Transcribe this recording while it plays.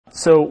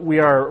So we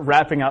are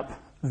wrapping up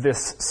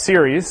this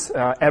series,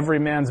 Every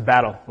Man's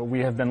Battle, where we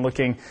have been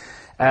looking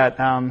at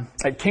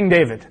King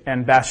David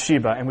and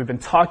Bathsheba, and we've been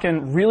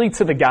talking really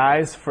to the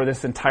guys for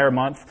this entire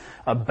month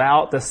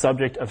about the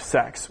subject of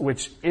sex,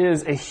 which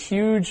is a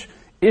huge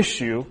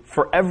issue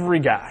for every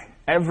guy.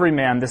 Every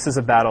man, this is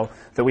a battle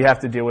that we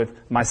have to deal with,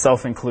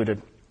 myself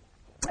included.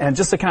 And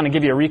just to kind of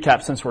give you a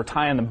recap, since we're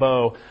tying the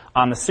bow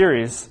on the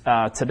series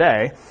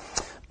today,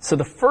 so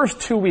the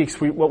first 2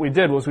 weeks, what we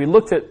did was we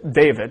looked at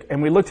David,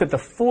 and we looked at the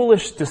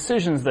foolish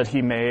decisions that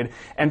he made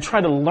and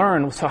tried to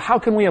learn, so how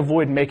can we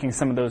avoid making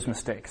some of those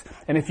mistakes?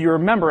 And if you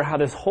remember how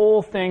this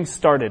whole thing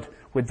started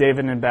with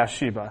David and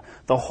Bathsheba,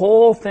 the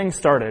whole thing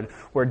started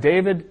where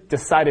David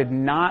decided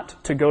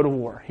not to go to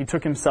war. He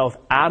took himself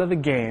out of the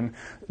game.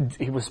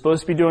 He was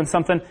supposed to be doing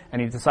something,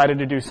 and he decided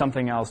to do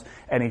something else,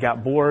 and he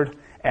got bored,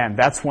 and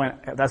that's when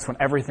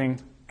everything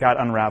got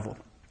unraveled.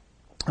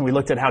 And we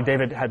looked at how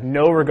David had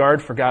no regard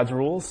for God's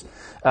rules,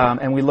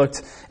 and we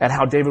looked at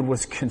how David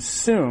was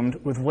consumed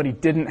with what he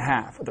didn't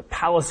have. The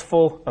palace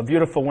full of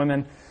beautiful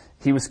women,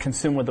 he was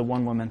consumed with the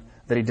one woman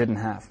that he didn't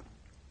have.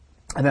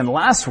 And then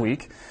last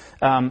week,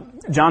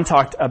 John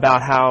talked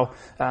about how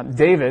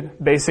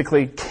David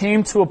basically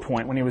came to a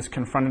point when he was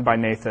confronted by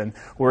Nathan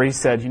where he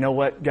said, you know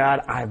what, God,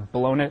 I've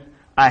blown it.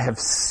 I have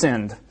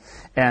sinned.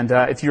 And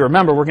if you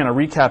remember, we're going to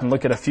recap and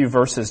look at a few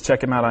verses. Check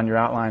them out on your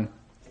outline.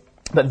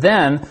 But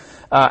then,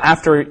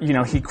 after,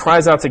 he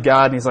cries out to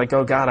God and he's like,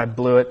 oh God, I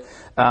blew it.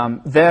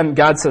 Then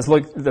God says,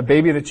 look, the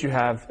baby that you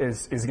have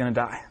is going to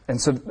die.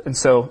 And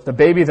so the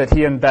baby that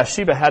he and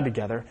Bathsheba had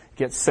together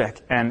gets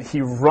sick, and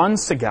he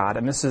runs to God,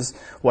 and this is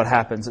what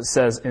happens. It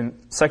says in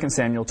 2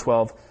 Samuel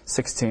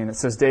 12:16, it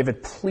says,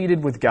 David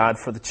pleaded with God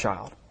for the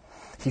child.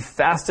 He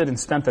fasted and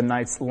spent the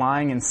nights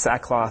lying in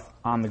sackcloth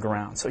on the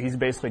ground. So he's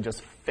basically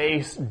just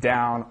face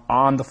down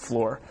on the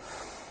floor,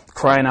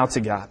 crying out to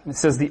God. It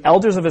says, the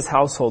elders of his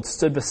household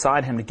stood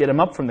beside him to get him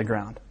up from the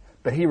ground,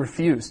 but he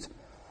refused,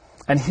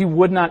 and he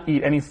would not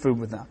eat any food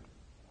with them.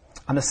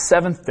 On the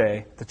seventh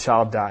day, the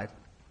child died.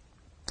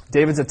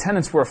 David's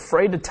attendants were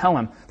afraid to tell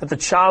him that the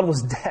child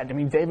was dead. I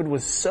mean, David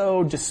was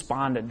so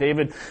despondent.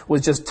 David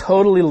was just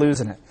totally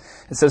losing it.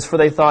 It says, for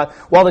they thought,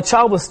 while the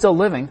child was still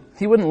living,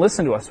 he wouldn't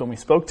listen to us when we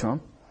spoke to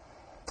him.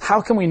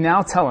 How can we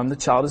now tell him the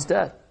child is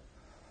dead?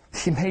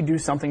 He may do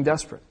something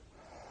desperate.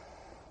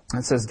 And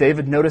it says,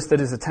 David noticed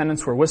that his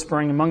attendants were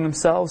whispering among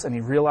themselves, and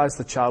he realized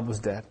the child was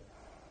dead.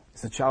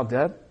 Is the child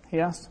dead? He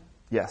asked.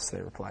 Yes,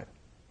 they replied.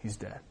 He's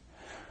dead.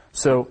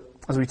 So,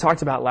 as we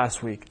talked about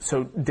last week,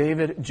 so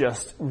David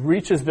just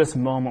reaches this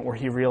moment where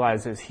he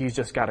realizes he's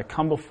just got to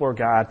come before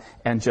God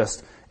and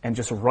just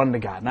run to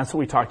God. And that's what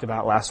we talked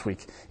about last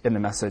week in the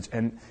message.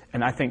 And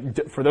I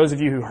think for those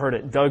of you who heard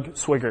it, Doug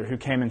Swigert, who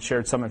came and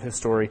shared some of his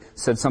story,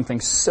 said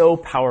something so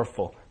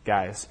powerful,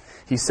 guys.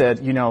 He said,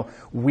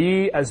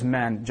 we as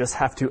men just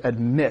have to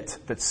admit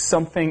that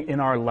something in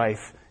our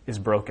life is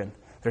broken.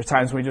 There's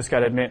times we just got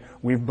to admit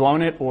we've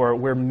blown it, or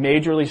we're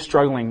majorly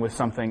struggling with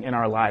something in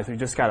our lives. We've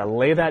just got to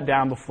lay that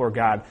down before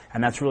God,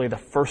 and that's really the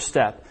first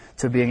step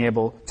to being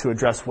able to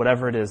address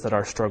whatever it is that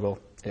our struggle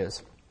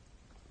is.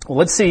 Well,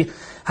 let's see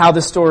how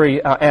this story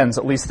ends,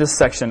 at least this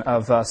section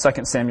of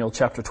 2 Samuel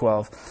chapter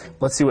 12.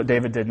 Let's see what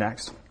David did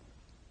next.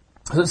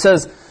 So it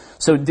says,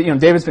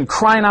 David's been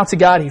crying out to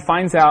God. He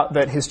finds out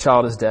that his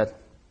child is dead.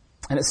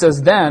 And it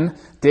says, then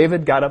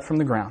David got up from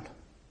the ground.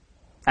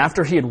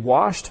 After he had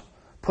washed,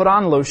 put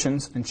on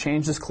lotions, and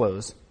changed his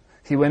clothes,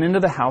 he went into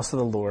the house of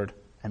the Lord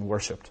and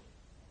worshipped.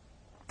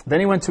 Then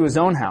he went to his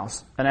own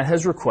house, and at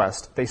his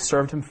request, they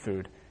served him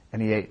food,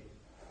 and he ate.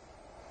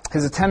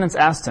 His attendants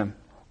asked him,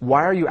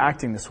 why are you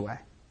acting this way?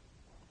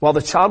 While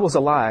the child was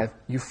alive,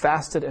 you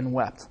fasted and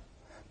wept.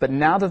 But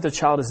now that the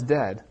child is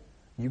dead,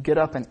 you get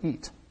up and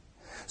eat.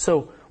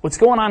 So what's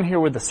going on here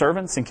with the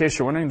servants, in case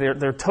you're wondering,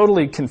 they're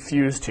totally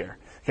confused here.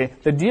 Okay,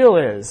 the deal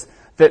is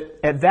that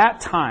at that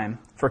time,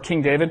 for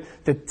King David,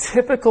 the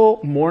typical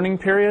mourning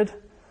period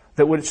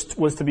that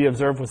was to be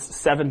observed was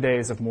 7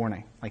 days of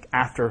mourning, like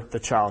after the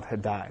child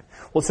had died.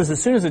 Well, it says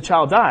as soon as the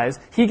child dies,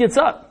 he gets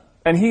up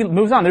and he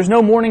moves on. There's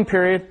no mourning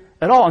period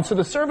at all. And so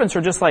the servants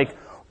are just like,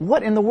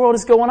 what in the world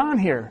is going on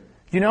here?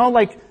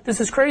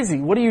 This is crazy.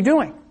 What are you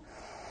doing?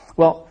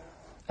 Well,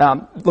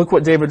 look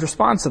what David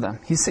responds to them.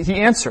 He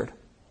answered,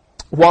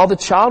 while the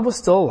child was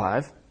still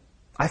alive,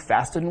 I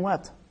fasted and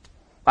wept.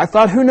 I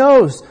thought, who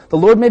knows? The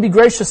Lord may be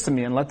gracious to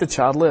me and let the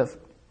child live.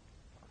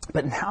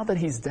 But now that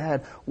he's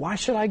dead, why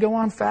should I go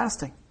on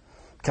fasting?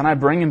 Can I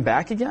bring him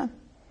back again?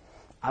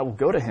 I will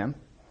go to him,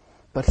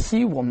 but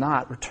he will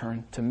not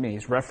return to me.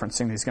 He's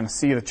referencing he's going to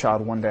see the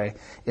child one day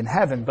in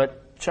heaven,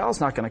 but the child's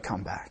not going to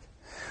come back.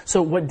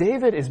 So what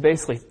David is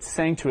basically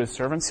saying to his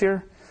servants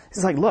here,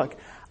 he's like, look,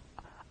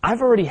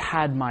 I've already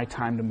had my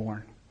time to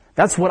mourn.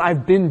 That's what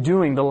I've been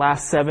doing the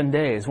last 7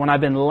 days. When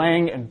I've been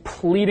laying and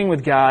pleading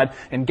with God,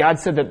 and God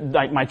said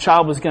that my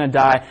child was going to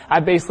die,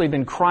 I've basically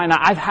been crying out.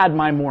 I've had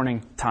my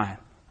mourning time.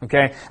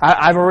 Okay?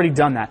 I've already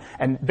done that.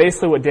 And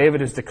basically what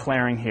David is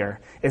declaring here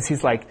is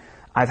he's like,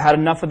 I've had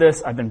enough of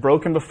this. I've been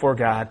broken before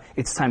God.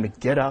 It's time to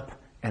get up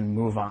and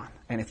move on.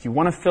 And if you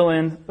want to fill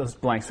in those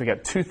blanks, we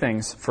got 2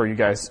 things for you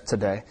guys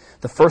today.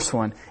 The first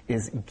one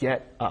is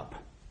get up.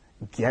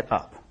 Get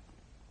up.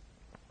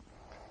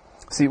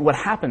 See, what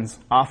happens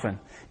often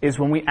is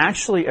when we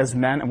actually, as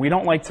men, and we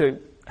don't like to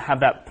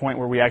have that point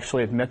where we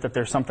actually admit that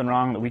there's something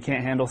wrong, that we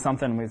can't handle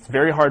something. It's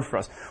very hard for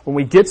us. When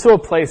we get to a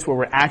place where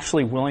we're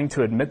actually willing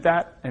to admit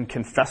that and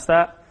confess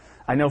that,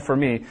 I know for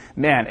me,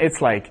 man, it's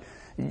like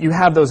you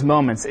have those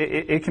moments.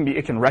 It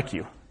can wreck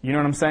you. You know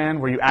what I'm saying?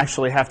 Where you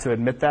actually have to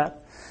admit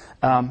that.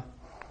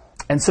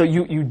 And so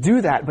you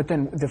do that, but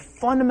then the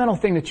fundamental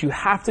thing that you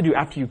have to do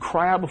after you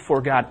cry out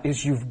before God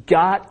is you've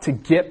got to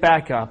get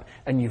back up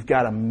and you've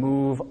got to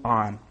move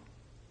on.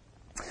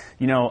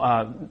 You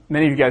know,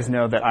 many of you guys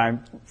know that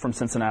I'm from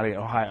Cincinnati,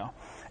 Ohio.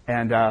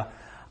 And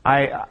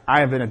I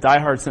have been a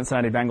diehard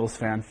Cincinnati Bengals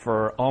fan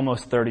for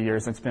almost 30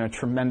 years. It's been a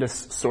tremendous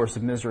source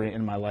of misery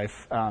in my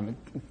life.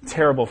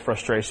 Terrible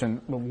frustration.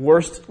 The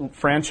worst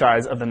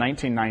franchise of the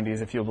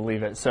 1990s, if you'll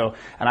believe it.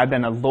 And I've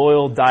been a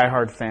loyal,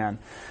 diehard fan.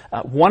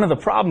 One of the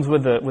problems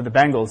with the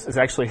Bengals is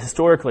actually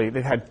historically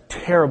they've had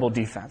terrible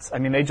defense. I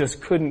mean, they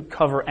just couldn't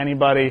cover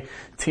anybody.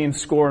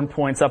 Teams scoring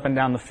points up and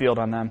down the field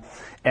on them.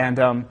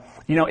 And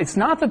you know, it's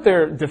not that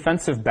their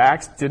defensive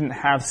backs didn't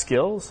have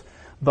skills,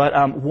 but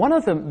one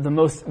of the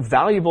most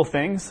valuable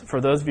things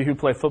for those of you who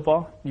play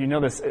football, you know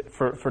this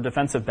for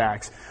defensive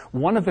backs,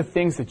 one of the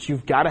things that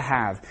you've got to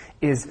have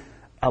is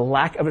a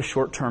lack of a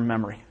short-term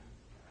memory.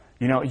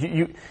 You know,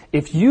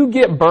 if you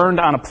get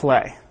burned on a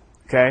play,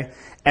 okay,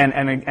 and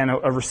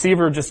a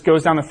receiver just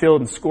goes down the field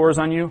and scores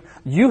on you,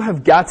 you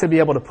have got to be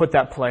able to put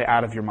that play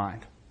out of your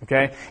mind.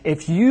 Okay?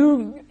 If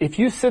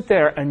you sit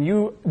there and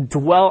you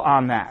dwell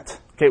on that,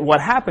 okay,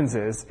 what happens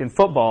is, in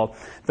football,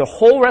 the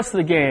whole rest of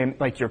the game,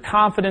 like your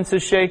confidence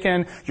is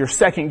shaken, you're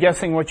second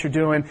guessing what you're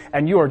doing,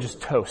 and you are just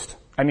toast.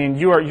 I mean,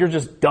 you're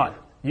just done.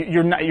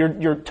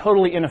 You're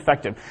totally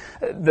ineffective.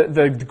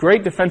 The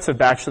great defensive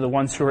backs are the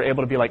ones who are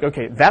able to be like,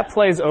 okay, that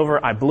play's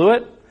over, I blew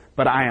it,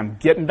 but I am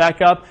getting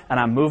back up and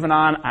I'm moving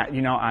on.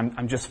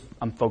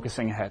 I'm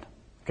focusing ahead.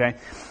 Okay?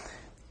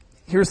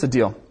 Here's the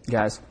deal,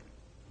 guys.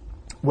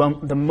 Well,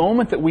 the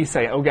moment that we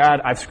say, oh God,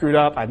 I've screwed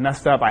up, I've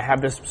messed up, I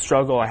have this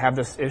struggle, I have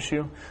this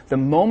issue, the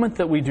moment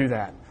that we do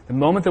that, the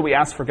moment that we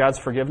ask for God's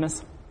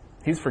forgiveness,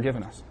 He's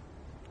forgiven us.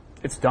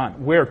 It's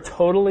done. We're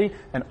totally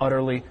and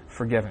utterly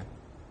forgiven.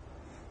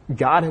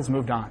 God has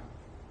moved on.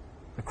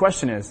 The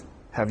question is,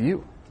 have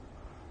you?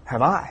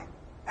 Have I?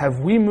 Have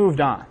we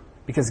moved on?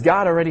 Because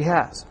God already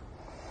has.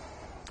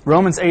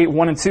 Romans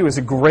 8:1-2 is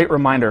a great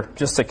reminder,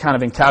 just to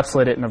kind of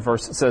encapsulate it in a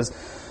verse. It says,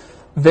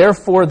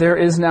 therefore, there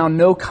is now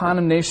no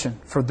condemnation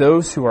for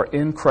those who are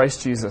in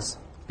Christ Jesus,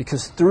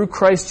 because through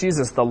Christ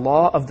Jesus, the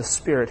law of the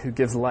Spirit who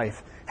gives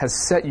life has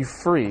set you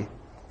free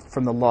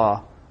from the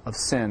law of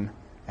sin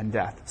and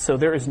death. So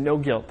there is no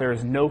guilt. There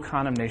is no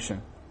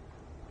condemnation.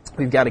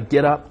 We've got to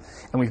get up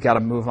and we've got to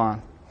move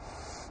on.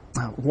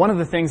 One of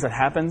the things that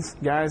happens,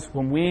 guys,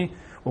 when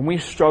we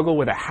struggle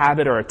with a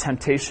habit or a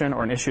temptation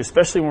or an issue,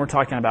 especially when we're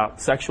talking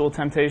about sexual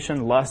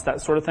temptation, lust,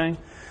 that sort of thing,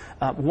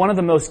 one of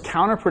the most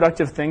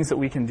counterproductive things that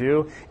we can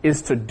do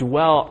is to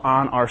dwell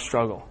on our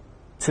struggle,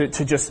 to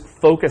just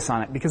focus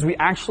on it, because we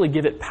actually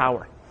give it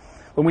power.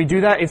 When we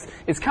do that,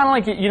 it's kind of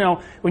like, you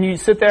know, when you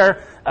sit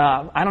there,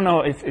 I don't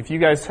know if you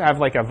guys have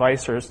like a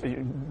vice or a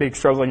big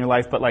struggle in your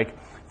life, but like,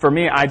 for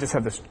me, I just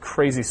have this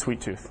crazy sweet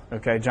tooth,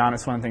 okay? John,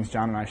 it's one of the things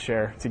John and I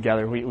share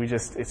together. We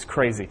just, it's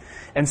crazy.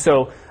 And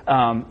so,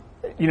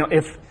 you know,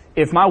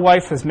 if my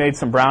wife has made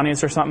some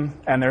brownies or something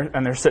and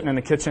they're sitting in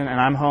the kitchen and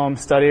I'm home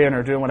studying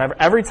or doing whatever,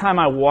 every time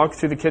I walk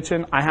through the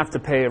kitchen, I have to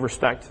pay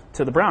respect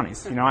to the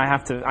brownies. You know, I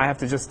have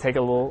to just take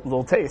a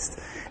little taste.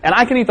 And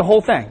I can eat the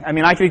whole thing. I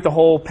mean, I can eat the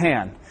whole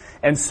pan.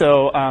 And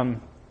so,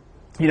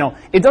 you know,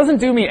 it doesn't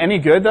do me any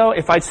good though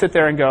if I sit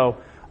there and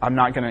go, I'm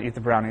not going to eat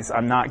the brownies.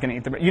 I'm not going to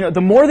eat the, you know,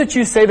 the more that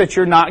you say that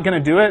you're not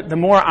going to do it, the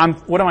more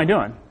what am I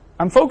doing?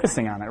 I'm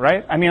focusing on it,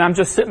 right? I mean, I'm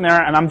just sitting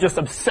there and I'm just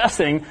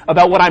obsessing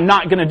about what I'm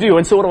not going to do.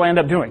 And so what do I end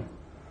up doing?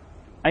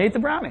 I eat the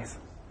brownies.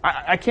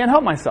 I can't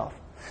help myself.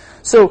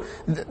 So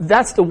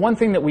that's the one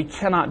thing that we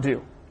cannot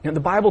do. You know, the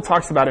Bible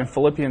talks about in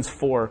Philippians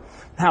 4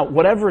 how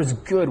whatever is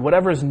good,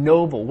 whatever is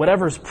noble,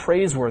 whatever is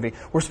praiseworthy,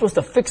 we're supposed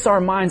to fix our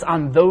minds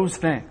on those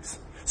things.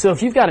 So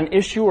if you've got an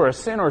issue or a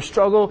sin or a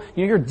struggle,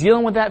 you're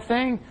dealing with that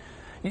thing,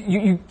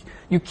 you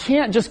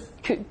can't just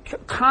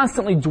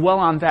constantly dwell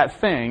on that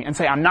thing and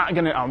say, I'm not,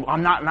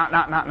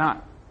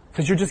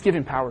 because you're just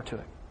giving power to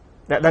it.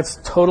 That's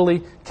totally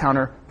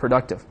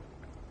counterproductive.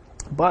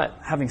 But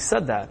having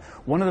said that,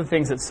 one of the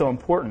things that's so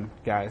important,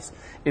 guys,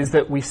 is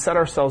that we set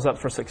ourselves up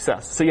for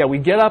success. So yeah, we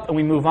get up and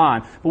we move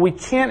on, but we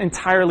can't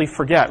entirely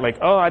forget, like,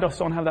 oh, I just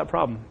don't have that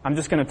problem. I'm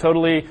just going to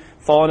totally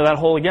fall into that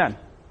hole again.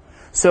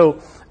 So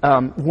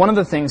one of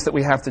the things that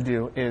we have to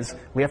do is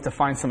we have to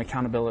find some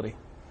accountability.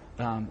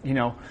 You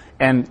know,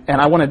 and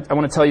I want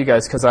to tell you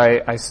guys, because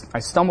I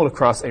stumbled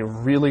across a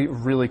really,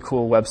 really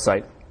cool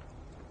website.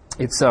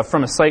 It's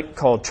from a site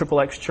called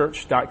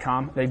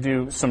triplexchurch.com. They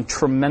do some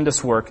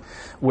tremendous work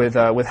with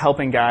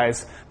helping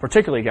guys,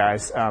 particularly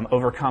guys,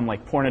 overcome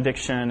like porn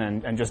addiction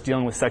and just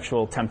dealing with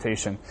sexual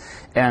temptation.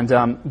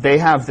 And they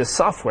have this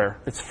software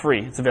that's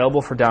free. It's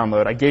available for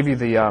download. I gave you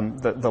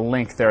the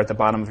link there at the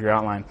bottom of your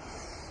outline.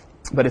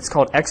 But it's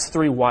called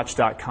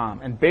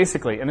x3watch.com. And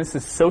basically, and this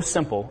is so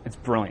simple, it's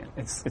brilliant.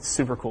 It's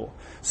super cool.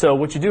 So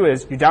what you do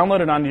is you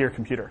download it onto your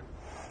computer.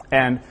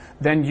 And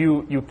then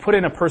you put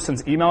in a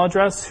person's email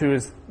address, who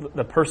is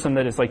the person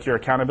that is like your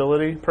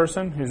accountability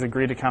person, who's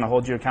agreed to kind of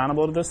hold you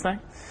accountable to this thing.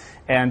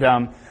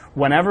 And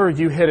whenever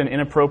you hit an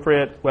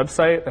inappropriate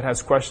website that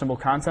has questionable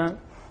content,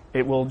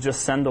 it will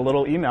just send a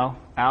little email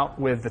out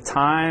with the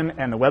time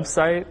and the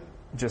website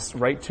just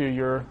right to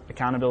your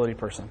accountability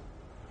person.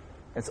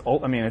 It's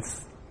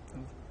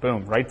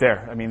boom, right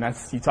there. I mean,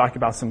 you talk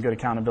about some good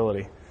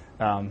accountability.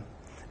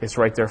 It's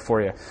right there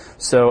for you.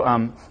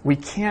 So we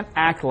can't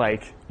act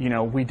like,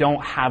 we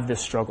don't have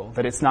this struggle,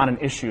 that it's not an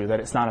issue, that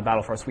it's not a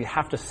battle for us. We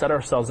have to set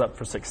ourselves up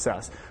for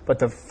success. But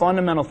the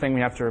fundamental thing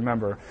we have to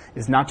remember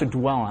is not to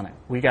dwell on it.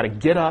 We got to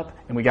get up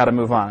and we got to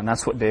move on. And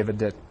that's what David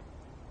did.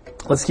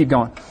 Let's keep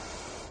going.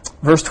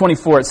 Verse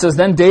 24, it says,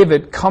 Then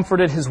David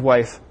comforted his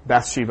wife,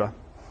 Bathsheba,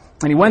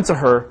 and he went to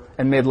her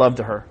and made love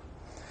to her.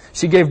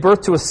 She gave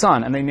birth to a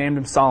son, and they named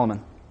him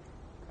Solomon.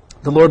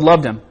 The Lord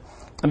loved him.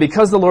 And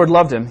because the Lord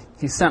loved him,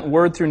 he sent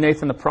word through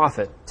Nathan the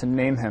prophet to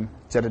name him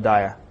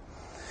Jedidiah.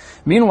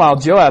 Meanwhile,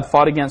 Joab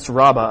fought against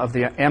Rabbah of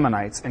the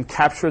Ammonites and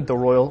captured the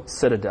royal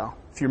citadel.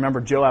 If you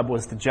remember, Joab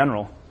was the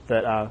general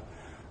that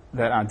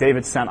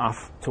David sent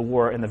off to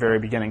war in the very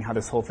beginning, how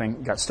this whole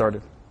thing got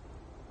started.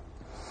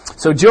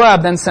 So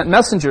Joab then sent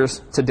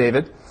messengers to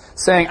David,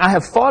 saying, I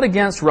have fought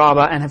against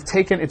Rabbah and have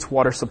taken its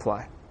water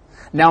supply.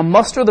 Now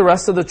muster the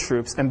rest of the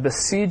troops and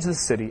besiege the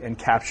city and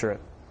capture it.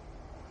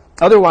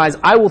 Otherwise,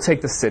 I will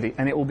take the city,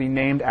 and it will be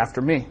named after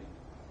me.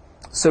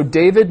 So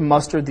David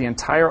mustered the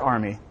entire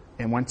army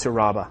and went to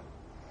Rabbah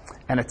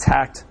and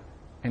attacked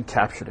and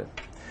captured it.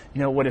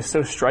 What is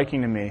so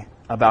striking to me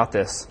about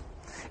this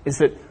is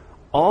that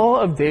all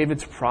of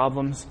David's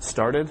problems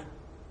started,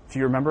 if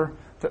you remember,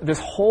 this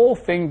whole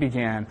thing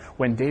began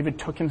when David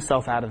took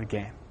himself out of the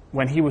game,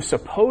 when he was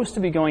supposed to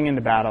be going into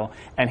battle,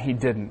 and he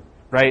didn't,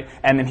 right?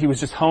 And then he was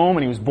just home,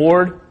 and he was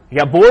bored. He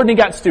got bored, and he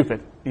got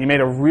stupid. He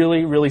made a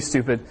really, really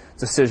stupid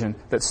decision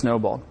that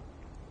snowballed.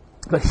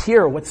 But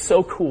here, what's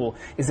so cool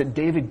is that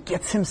David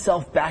gets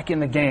himself back in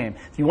the game.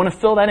 If you want to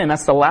fill that in,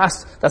 that's the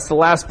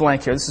last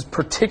blank here. This is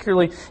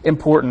particularly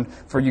important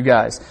for you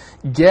guys.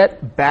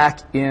 Get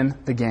back in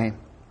the game.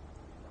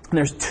 And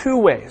there's two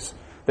ways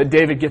that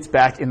David gets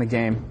back in the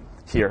game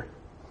here.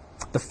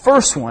 The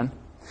first one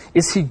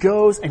is he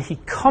goes and he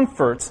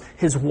comforts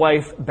his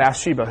wife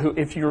Bathsheba, who,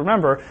 if you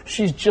remember,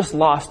 she's just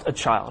lost a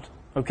child.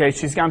 Okay,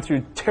 she's gone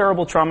through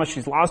terrible trauma.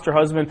 She's lost her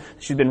husband.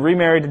 She's been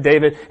remarried to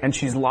David, and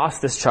she's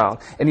lost this child.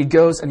 And he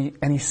goes and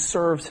he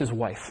serves his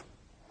wife.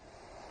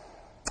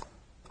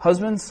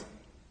 Husbands,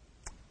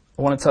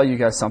 I want to tell you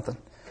guys something.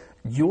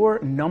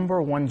 Your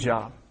number one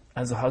job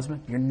as a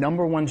husband, your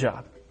number one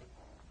job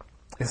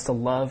is to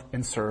love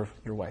and serve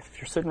your wife. If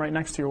you're sitting right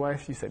next to your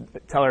wife, you say,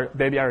 tell her,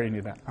 baby, I already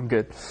knew that. I'm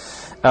good.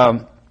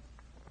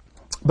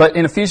 But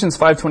in Ephesians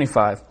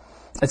 5:25,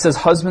 it says,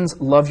 husbands,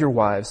 love your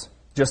wives,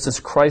 just as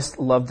Christ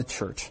loved the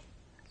church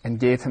and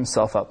gave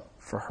himself up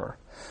for her.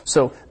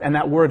 So, and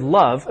that word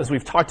love, as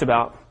we've talked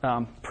about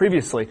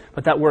previously,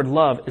 but that word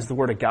love is the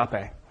word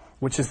agape,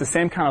 which is the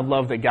same kind of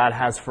love that God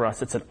has for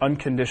us. It's an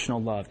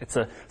unconditional love. It's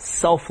a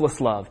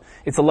selfless love.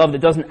 It's a love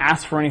that doesn't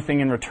ask for anything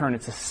in return.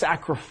 It's a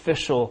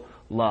sacrificial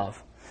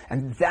love.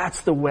 And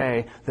that's the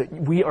way that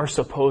we are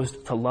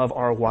supposed to love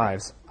our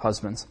wives,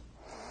 husbands.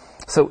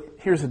 So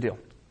here's the deal.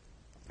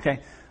 Okay?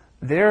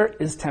 There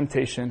is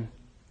temptation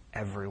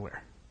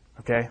everywhere.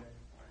 Okay?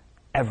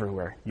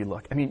 Everywhere you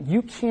look. I mean,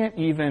 you can't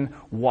even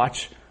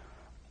watch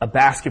a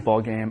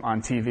basketball game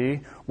on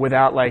TV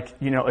without,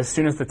 as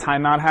soon as the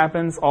timeout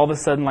happens, all of a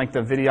sudden, the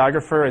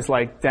videographer is,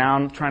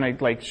 down trying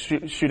to,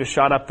 shoot a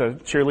shot up the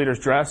cheerleader's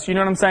dress. You know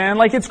what I'm saying?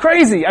 It's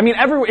crazy. I mean,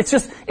 it's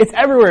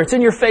everywhere. It's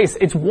in your face.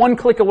 It's one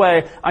click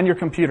away on your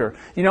computer.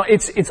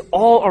 It's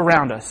all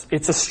around us.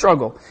 It's a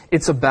struggle.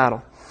 It's a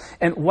battle.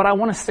 And what I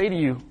want to say to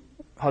you,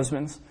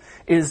 husbands,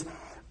 is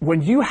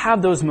when you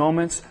have those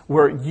moments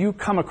where you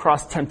come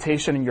across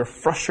temptation and you're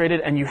frustrated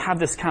and you have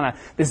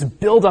this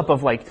buildup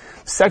of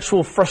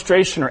sexual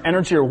frustration or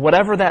energy or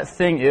whatever that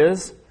thing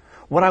is,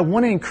 what I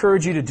want to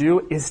encourage you to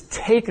do is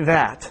take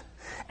that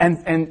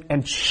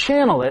and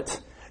channel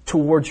it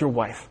towards your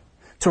wife.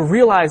 To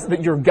realize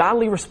that your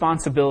godly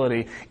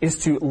responsibility is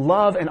to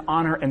love and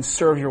honor and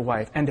serve your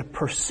wife and to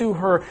pursue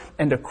her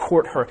and to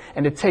court her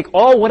and to take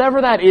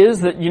whatever that is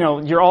that,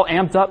 you're all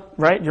amped up,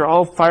 right? You're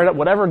all fired up,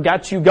 whatever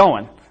got you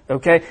going.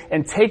 Okay?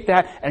 And take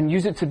that and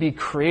use it to be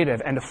creative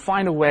and to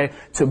find a way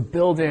to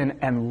build in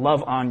and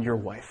love on your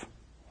wife.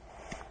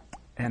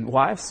 And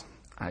wives,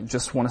 I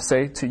just want to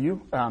say to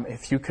you,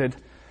 if you could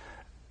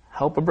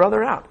help a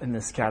brother out in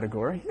this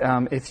category,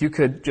 if you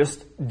could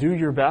just do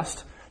your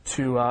best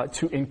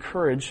to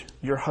encourage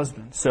your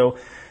husband. So,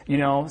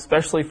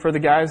 especially for the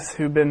guys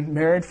who've been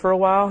married for a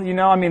while,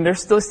 they're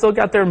still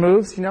got their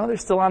moves, they're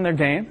still on their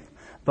game.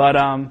 But,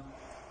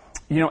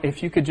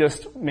 if you could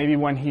just, maybe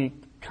when he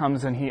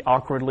comes and he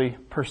awkwardly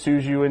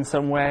pursues you in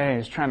some way,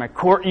 is trying to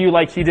court you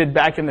like he did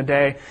back in the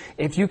day,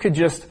 if you could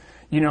just,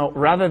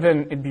 rather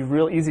than, it'd be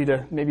real easy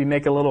to maybe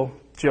make a little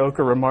joke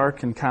or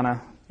remark and kind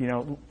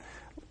of,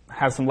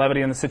 have some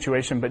levity in the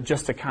situation, but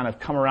just to kind of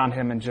come around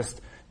him and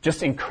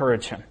just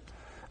encourage him.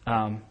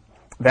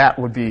 That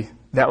would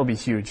be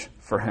huge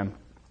for him.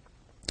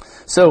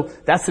 So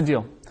that's the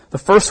deal. The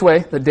first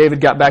way that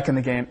David got back in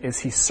the game is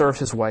he served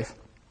his wife.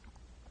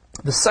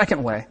 The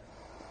second way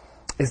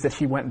is that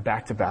he went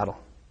back to battle.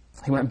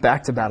 He went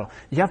back to battle.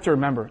 You have to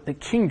remember that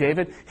King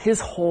David, his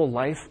whole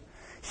life,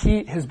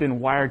 he has been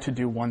wired to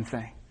do one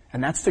thing,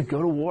 and that's to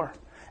go to war.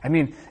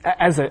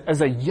 As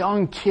a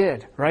young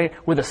kid, right,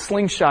 with a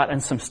slingshot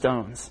and some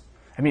stones,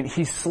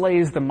 he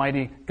slays the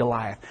mighty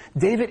Goliath.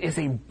 David is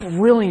a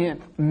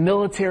brilliant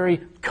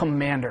military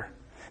commander.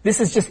 This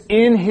is just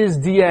in his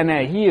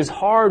DNA. He is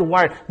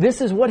hardwired.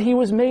 This is what he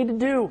was made to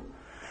do,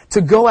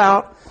 to go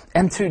out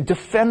and to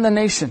defend the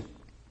nation.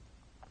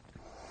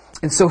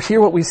 And so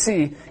here what we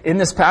see in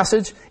this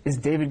passage is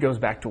David goes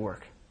back to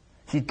work.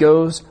 He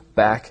goes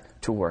back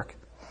to work.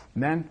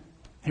 Men,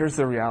 here's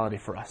the reality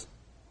for us.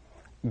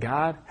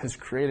 God has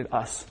created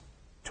us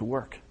to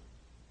work.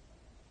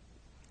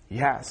 He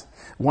has.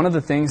 One of the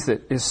things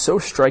that is so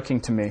striking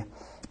to me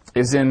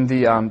is in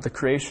the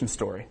creation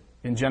story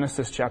in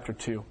Genesis chapter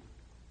 2.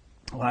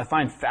 What I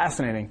find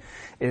fascinating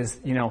is,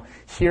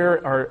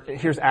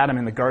 here's Adam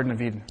in the Garden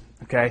of Eden,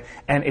 okay?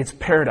 And it's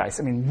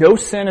paradise. No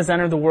sin has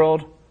entered the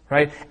world,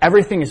 right?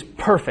 Everything is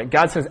perfect.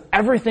 God says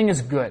everything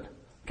is good,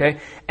 okay?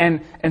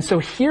 And so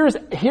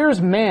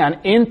here's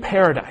man in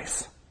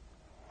paradise.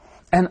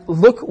 And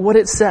look what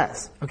it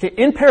says, okay?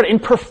 In paradise, in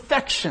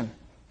perfection.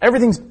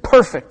 Everything's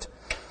perfect.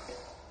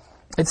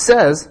 It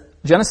says,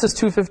 Genesis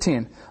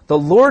 2:15, the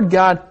Lord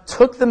God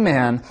took the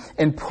man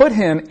and put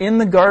him in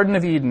the Garden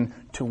of Eden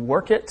to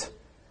work it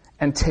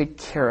and take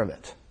care of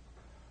it.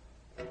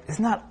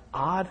 Isn't that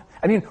odd?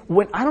 I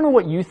don't know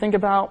what you think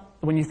about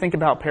when you think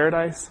about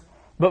paradise,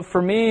 but for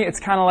me,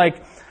 it's kind of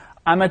like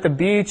I'm at the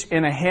beach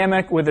in a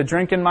hammock with a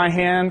drink in my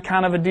hand,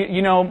 kind of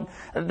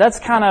that's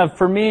kind of,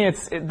 for me,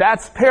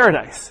 that's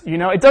paradise.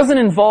 It doesn't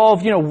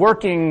involve,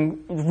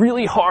 working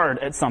really hard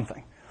at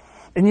something.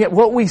 And yet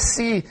what we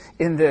see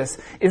in this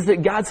is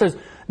that God says,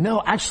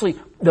 no, actually,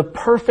 the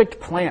perfect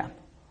plan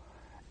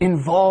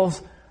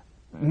involves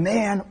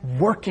man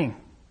working.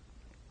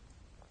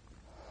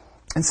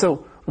 And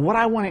so what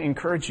I want to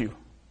encourage you,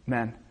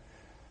 men,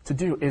 to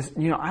do is,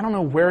 I don't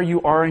know where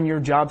you are in your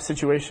job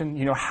situation,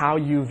 how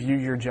you view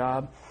your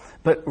job,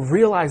 but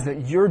realize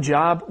that your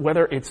job,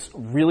 whether it's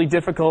really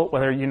difficult,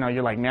 whether,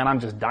 you're like, man, I'm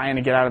just dying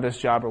to get out of this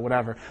job or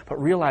whatever,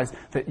 but realize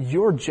that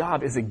your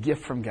job is a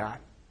gift from God.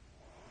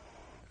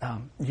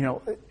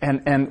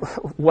 And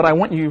what I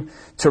want you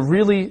to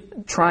really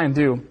try and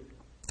do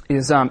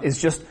is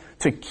just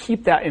to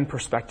keep that in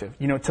perspective,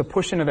 to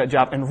push into that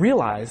job and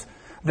realize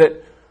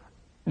that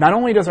not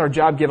only does our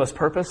job give us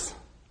purpose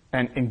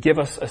and give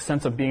us a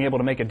sense of being able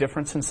to make a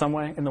difference in some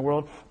way in the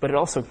world, but it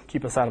also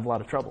keeps us out of a lot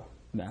of trouble,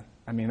 man.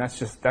 That's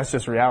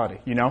just reality,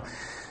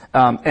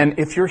 And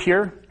if you're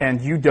here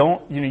and you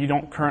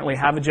don't currently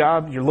have a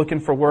job, you're looking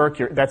for work,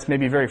 that's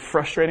maybe very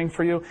frustrating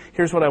for you,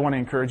 here's what I want to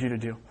encourage you to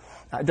do.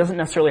 It doesn't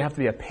necessarily have to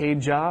be a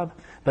paid job,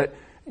 but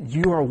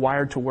you are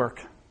wired to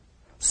work.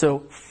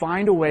 So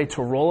find a way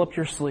to roll up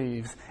your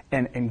sleeves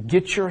and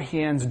get your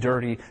hands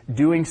dirty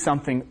doing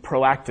something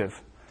proactive.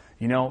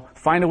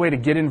 Find a way to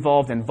get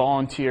involved and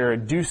volunteer,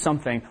 do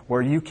something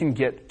where you can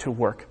get to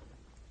work.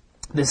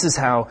 This is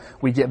how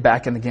we get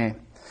back in the game.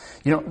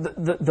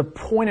 The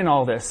point in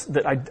all this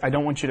that I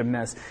don't want you to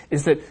miss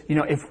is that,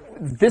 if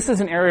this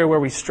is an area where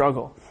we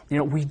struggle,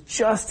 we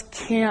just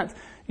can't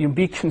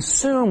be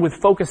consumed with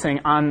focusing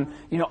on,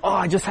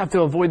 I just have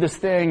to avoid this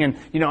thing and,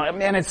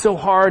 man, it's so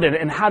hard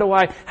and how do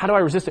I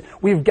resist it?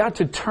 We've got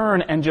to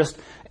turn and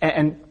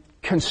and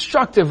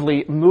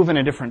constructively move in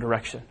a different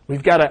direction.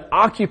 We've got to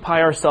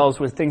occupy ourselves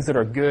with things that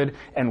are good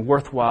and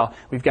worthwhile.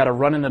 We've got to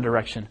run in the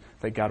direction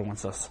that God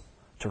wants us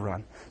to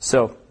run.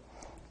 So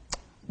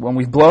when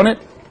we've blown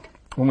it,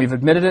 when we've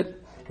admitted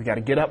it, we got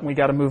to get up and we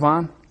got to move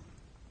on,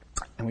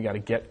 and we got to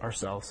get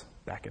ourselves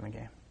back in the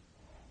game.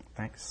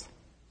 Thanks.